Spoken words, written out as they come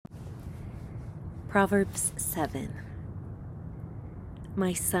Proverbs 7.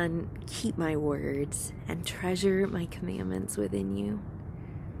 My son, keep my words and treasure my commandments within you.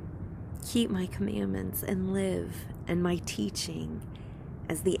 Keep my commandments and live, and my teaching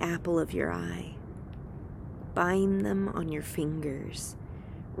as the apple of your eye. Bind them on your fingers.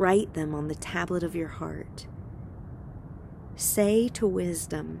 Write them on the tablet of your heart. Say to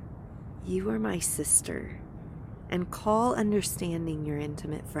wisdom, you are my sister, and call understanding your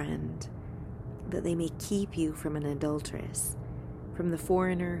intimate friend, that they may keep you from an adulteress, from the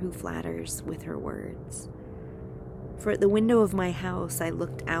foreigner who flatters with her words. For at the window of my house I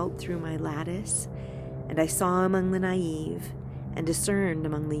looked out through my lattice, and I saw among the naive, and discerned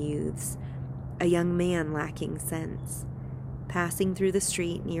among the youths, a young man lacking sense, passing through the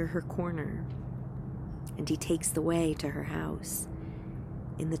street near her corner, and he takes the way to her house.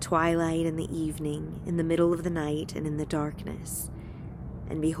 In the twilight and the evening, in the middle of the night and in the darkness.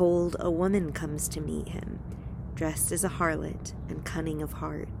 And behold, a woman comes to meet him, dressed as a harlot and cunning of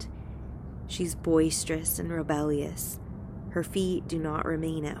heart. She's boisterous and rebellious. Her feet do not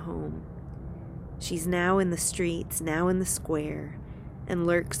remain at home. She's now in the streets, now in the square, and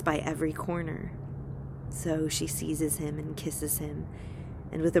lurks by every corner. So she seizes him and kisses him,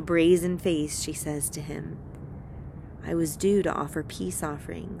 and with a brazen face she says to him, I was due to offer peace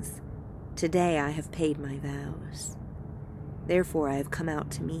offerings. Today I have paid my vows. Therefore I have come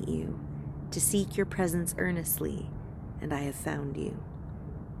out to meet you, to seek your presence earnestly, and I have found you.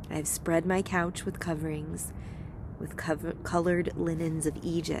 I have spread my couch with coverings, with colored linens of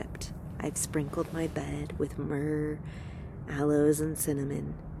Egypt. I have sprinkled my bed with myrrh, aloes, and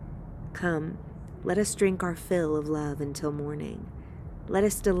cinnamon. Come, let us drink our fill of love until morning. Let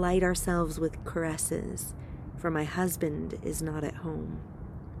us delight ourselves with caresses, for my husband is not at home.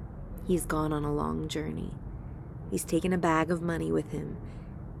 He's gone on a long journey. He's taken a bag of money with him.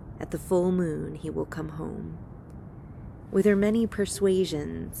 At the full moon he will come home. With her many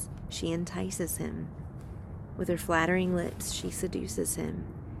persuasions, she entices him. With her flattering lips, she seduces him.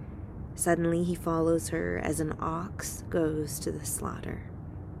 Suddenly he follows her as an ox goes to the slaughter,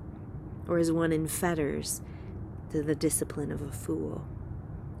 or as one in fetters to the discipline of a fool,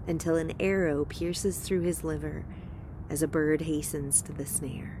 until an arrow pierces through his liver as a bird hastens to the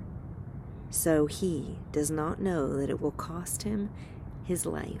snare. So he does not know that it will cost him his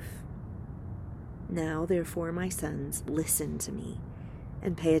life. Now, therefore, my sons, listen to me,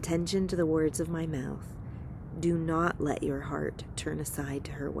 and pay attention to the words of my mouth. Do not let your heart turn aside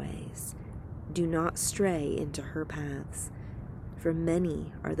to her ways. Do not stray into her paths, for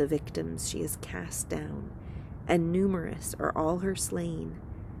many are the victims she has cast down, and numerous are all her slain.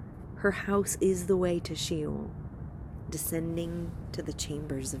 Her house is the way to Sheol, descending to the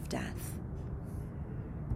chambers of death.